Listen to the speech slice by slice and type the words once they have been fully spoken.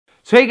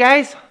So hey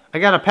guys, I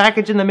got a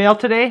package in the mail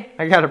today.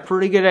 I got a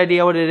pretty good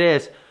idea what it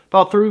is.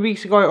 About 3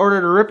 weeks ago I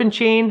ordered a ripping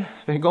chain.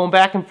 Been going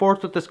back and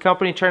forth with this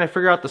company trying to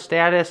figure out the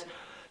status.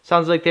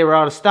 Sounds like they were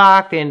out of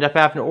stock. They ended up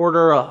having to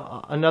order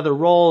another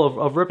roll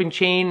of ripping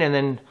chain and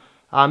then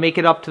make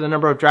it up to the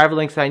number of driver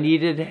links I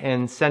needed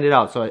and send it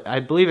out. So I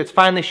believe it's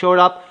finally showed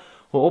up.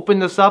 We'll open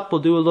this up. We'll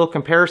do a little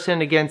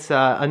comparison against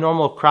a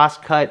normal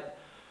CrossCut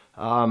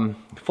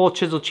full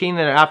chisel chain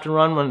that I often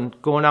run when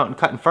going out and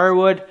cutting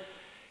firewood.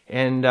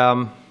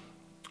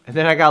 And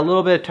then I got a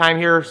little bit of time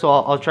here, so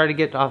I'll try to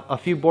get a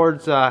few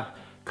boards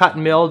cut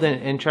and milled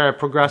and try to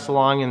progress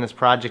along in this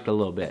project a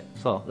little bit.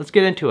 So let's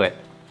get into it.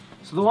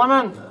 So the one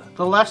on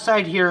the left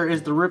side here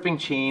is the ripping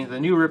chain, the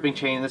new ripping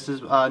chain. This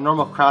is a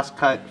normal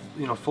CrossCut,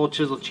 full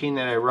chisel chain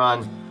that I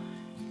run.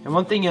 And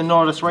one thing you'll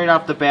notice right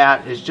off the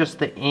bat is just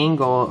the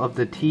angle of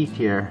the teeth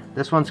here.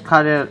 This one's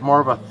cut at more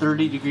of a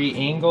 30-degree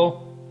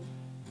angle,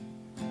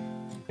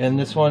 and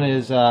this one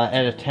is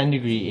at a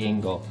 10-degree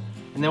angle.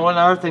 And then one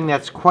other thing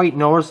that's quite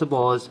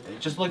noticeable is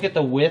just look at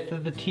the width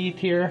of the teeth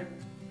here,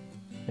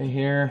 right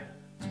here,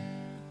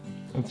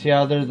 and see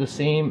how they're the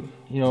same,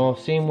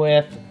 same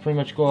width, pretty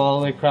much go all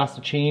the way across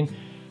the chain.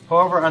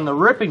 However, on the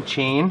ripping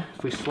chain,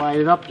 if we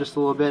slide it up just a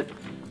little bit,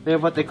 they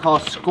have what they call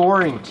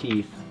scoring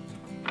teeth.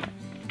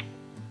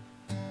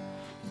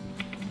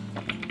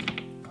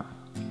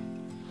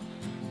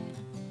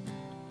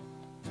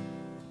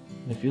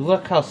 If you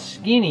look how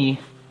skinny,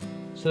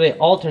 so they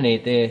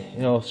alternate. They,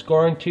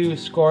 scoring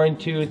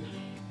tooth,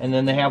 and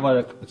then they have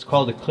what it's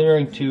called a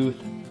clearing tooth.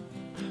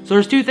 So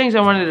there's two things I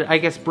wanted to, I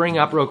guess, bring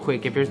up real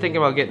quick. If you're thinking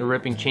about getting a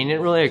ripping chain, it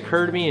didn't really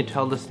occur to me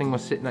until this thing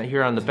was sitting out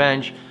here on the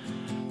bench.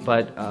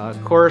 But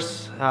of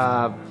course,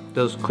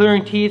 those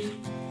clearing teeth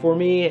for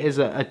me is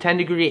a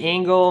 10-degree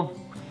angle,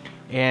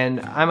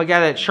 and I'm a guy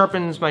that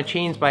sharpens my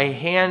chains by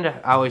hand.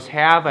 I always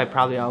have. I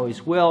probably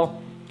always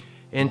will.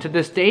 And to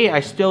this day, I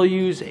still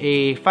use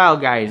a file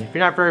guide. If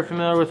you're not very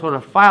familiar with what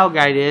a file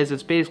guide is,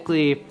 it's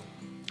basically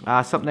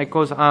something that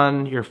goes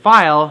on your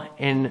file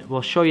and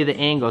will show you the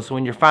angle. So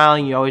when you're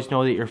filing, you always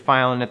know that you're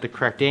filing at the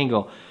correct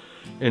angle.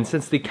 And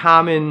since the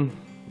common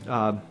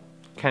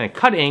kind of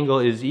cut angle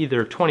is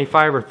either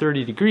 25 or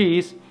 30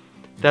 degrees,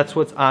 that's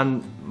what's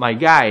on my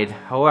guide.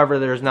 However,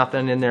 there's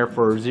nothing in there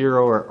for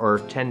 0 or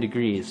 10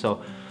 degrees.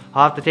 So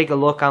I'll have to take a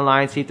look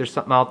online, see if there's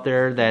something out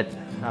there that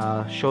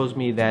shows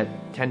me that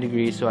 10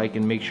 degrees, so I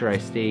can make sure I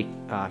stay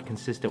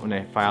consistent when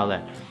I file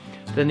that.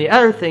 Then the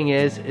other thing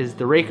is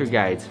the raker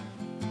guides.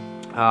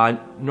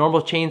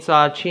 Normal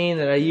chainsaw chain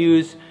that I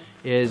use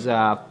is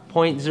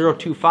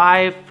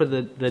 0.025 for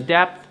the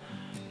depth,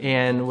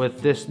 and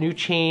with this new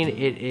chain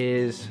it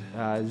is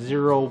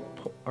 0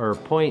 or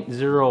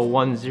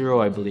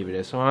 0.010, I believe it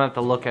is. So I'm gonna have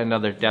to look at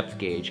another depth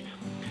gauge.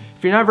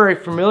 If you're not very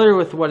familiar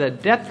with what a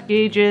depth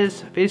gauge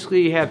is,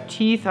 basically you have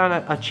teeth on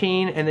a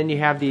chain, and then you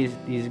have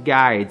these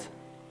guides.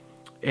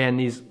 And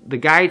the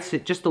guides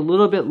sit just a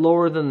little bit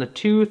lower than the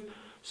tooth,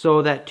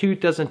 so that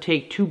tooth doesn't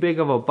take too big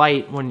of a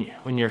bite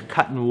when you're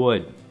cutting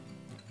wood.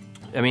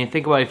 I mean,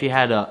 think about if you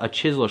had a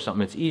chisel or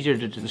something. It's easier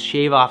to just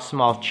shave off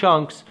small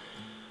chunks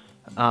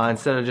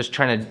instead of just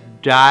trying to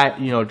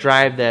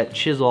drive that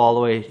chisel all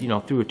the way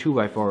through a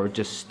 2x4. It would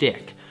just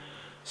stick.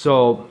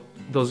 So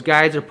those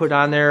guides are put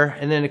on there,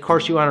 and then of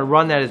course you want to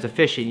run that as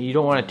efficient. You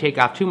don't want to take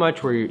off too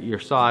much where your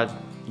saw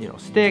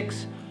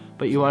sticks,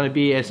 but you want to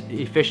be as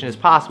efficient as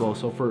possible.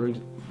 So for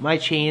my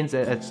chains,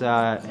 it's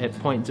at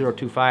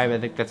 0.025. I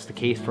think that's the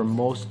case for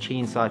most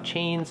chainsaw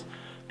chains.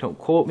 Don't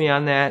quote me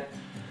on that.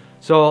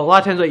 So a lot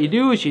of times what you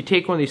do is you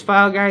take one of these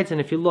file guides, and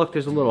if you look,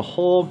 there's a little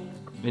hole,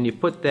 and you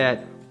put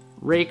that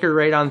raker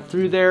right on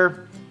through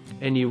there,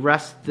 and you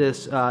rest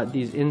these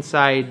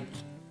inside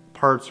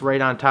parts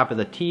right on top of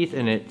the teeth,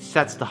 and it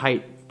sets the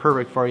height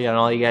perfect for you, and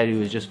all you gotta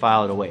do is just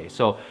file it away.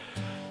 So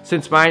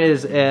since mine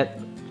is at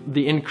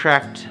the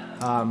incorrect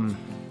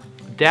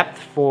depth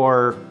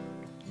for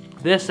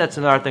this, that's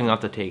another thing I'll have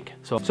to take.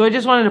 So I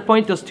just wanted to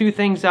point those two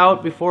things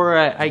out before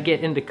I get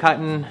into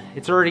cutting.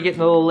 It's already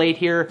getting a little late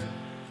here,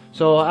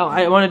 so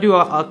I want to do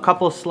a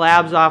couple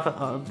slabs off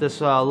of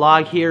this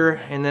log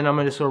here, and then I'm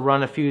just going to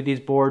run a few of these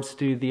boards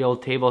through the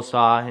old table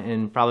saw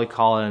and probably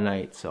call it a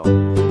night. So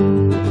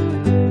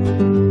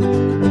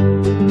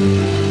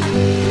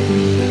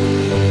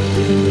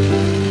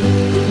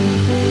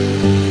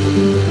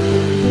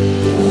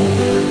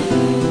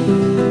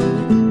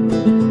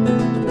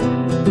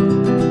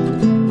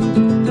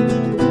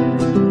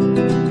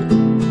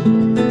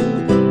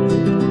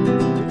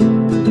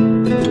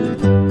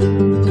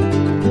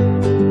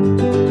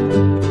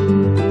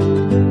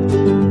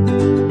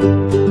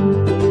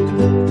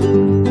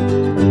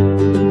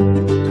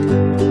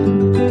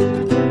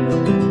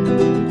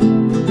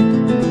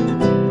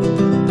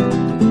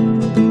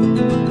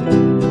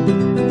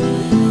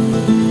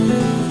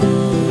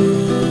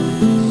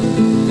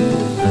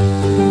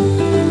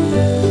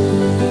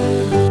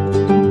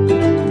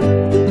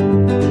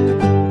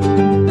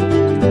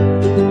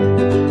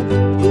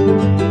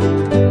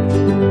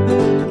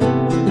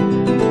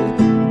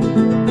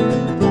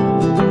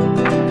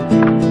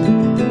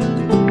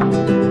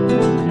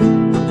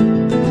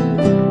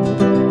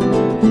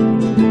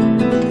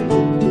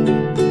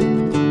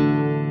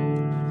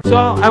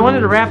I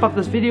wanted to wrap up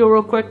this video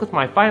real quick with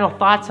my final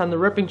thoughts on the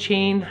ripping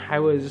chain. I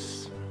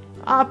was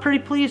pretty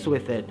pleased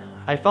with it.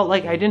 I felt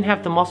like I didn't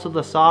have to muscle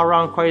the saw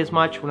around quite as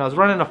much. When I was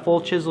running a full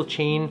chisel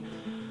chain,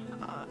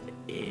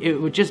 it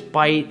would just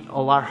bite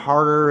a lot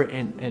harder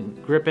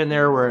and grip in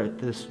there, where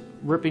this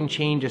ripping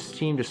chain just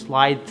seemed to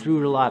slide through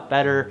it a lot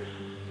better.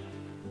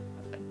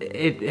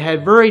 It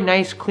had very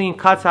nice clean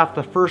cuts off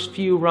the first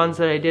few runs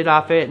that I did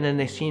off it, and then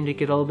they seemed to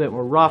get a little bit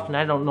more rough, and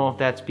I don't know if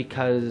that's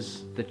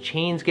because the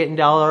chain's getting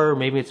duller, or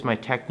maybe it's my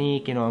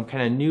technique. You know, I'm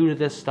kind of new to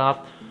this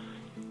stuff,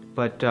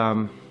 but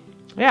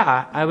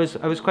yeah, I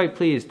was quite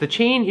pleased. The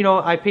chain, you know,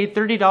 I paid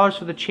 $30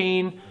 for the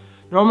chain.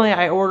 Normally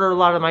I order a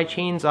lot of my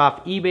chains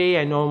off eBay.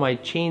 I know my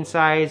chain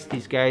size.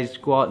 These guys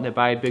go out and they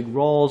buy big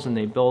rolls and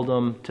they build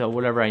them to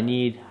whatever I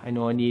need. I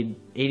know I need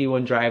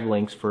 81 drive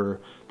links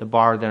for the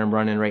bar that I'm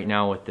running right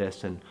now with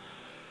this, and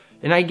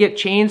I get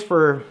chains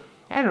for,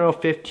 I don't know,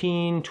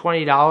 $15,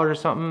 $20 or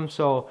something.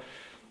 So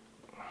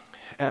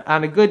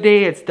on a good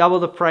day, it's double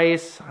the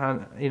price.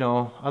 You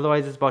know,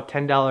 otherwise it's about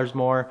 $10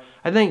 more.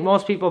 I think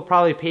most people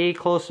probably pay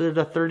closer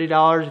to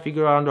 $30 if you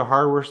go down to a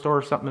hardware store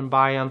or something and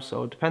buy them.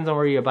 So it depends on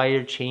where you buy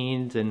your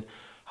chains and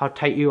how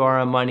tight you are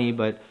on money.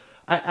 But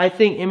I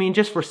think, I mean,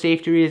 just for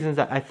safety reasons,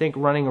 I think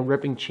running a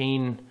ripping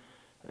chain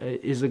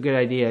is a good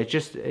idea.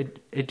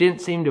 It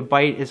didn't seem to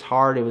bite as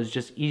hard. It was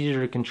just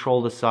easier to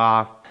control the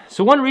saw.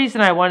 So one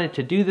reason I wanted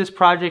to do this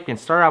project and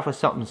start off with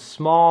something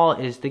small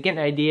is to get an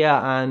idea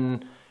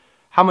on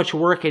how much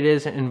work it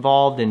is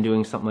involved in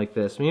doing something like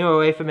this. Me and my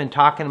wife have been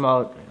talking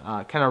about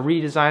kind of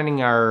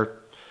redesigning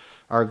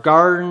our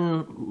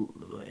garden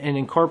and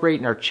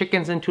incorporating our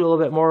chickens into it a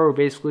little bit more. We're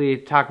basically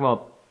talking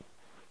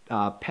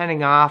about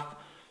penning off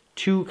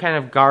two kind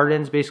of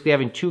gardens, basically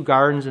having two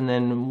gardens, and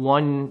then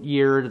one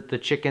year the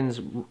chickens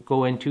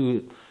go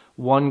into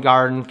one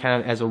garden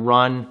kind of as a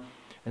run,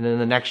 and then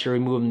the next year we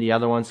move them to the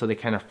other one so they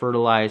kind of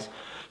fertilize.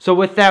 So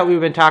with that, we've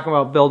been talking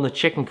about building a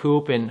chicken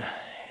coop, and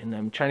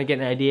I'm trying to get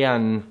an idea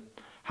on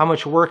how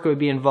much work it would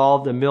be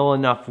involved to mill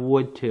enough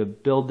wood to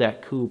build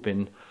that coop.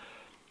 And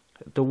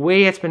the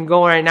way it's been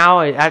going right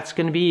now, that's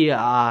going to be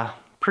a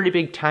pretty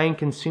big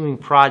time-consuming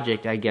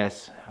project, I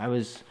guess. I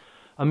was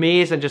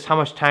amazed at just how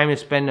much time to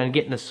spend on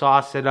getting the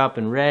saw set up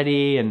and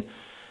ready, and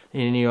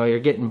you know, you're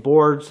getting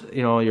boards,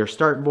 you know, your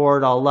start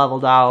board all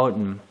leveled out,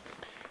 and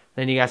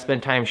then you got to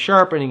spend time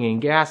sharpening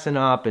and gassing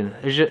up, and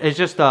it's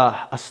just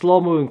a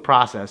slow-moving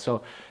process.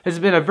 So it's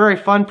been a very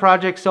fun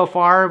project so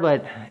far,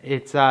 but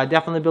it's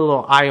definitely been a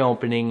little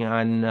eye-opening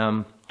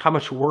on how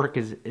much work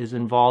is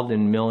involved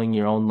in milling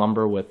your own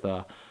lumber with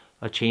a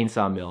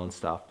chainsaw mill and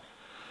stuff.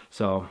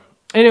 So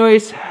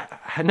anyways,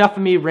 enough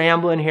of me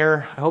rambling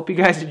here. I hope you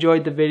guys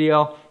enjoyed the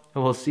video,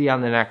 and we'll see you on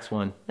the next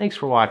one. Thanks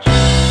for watching.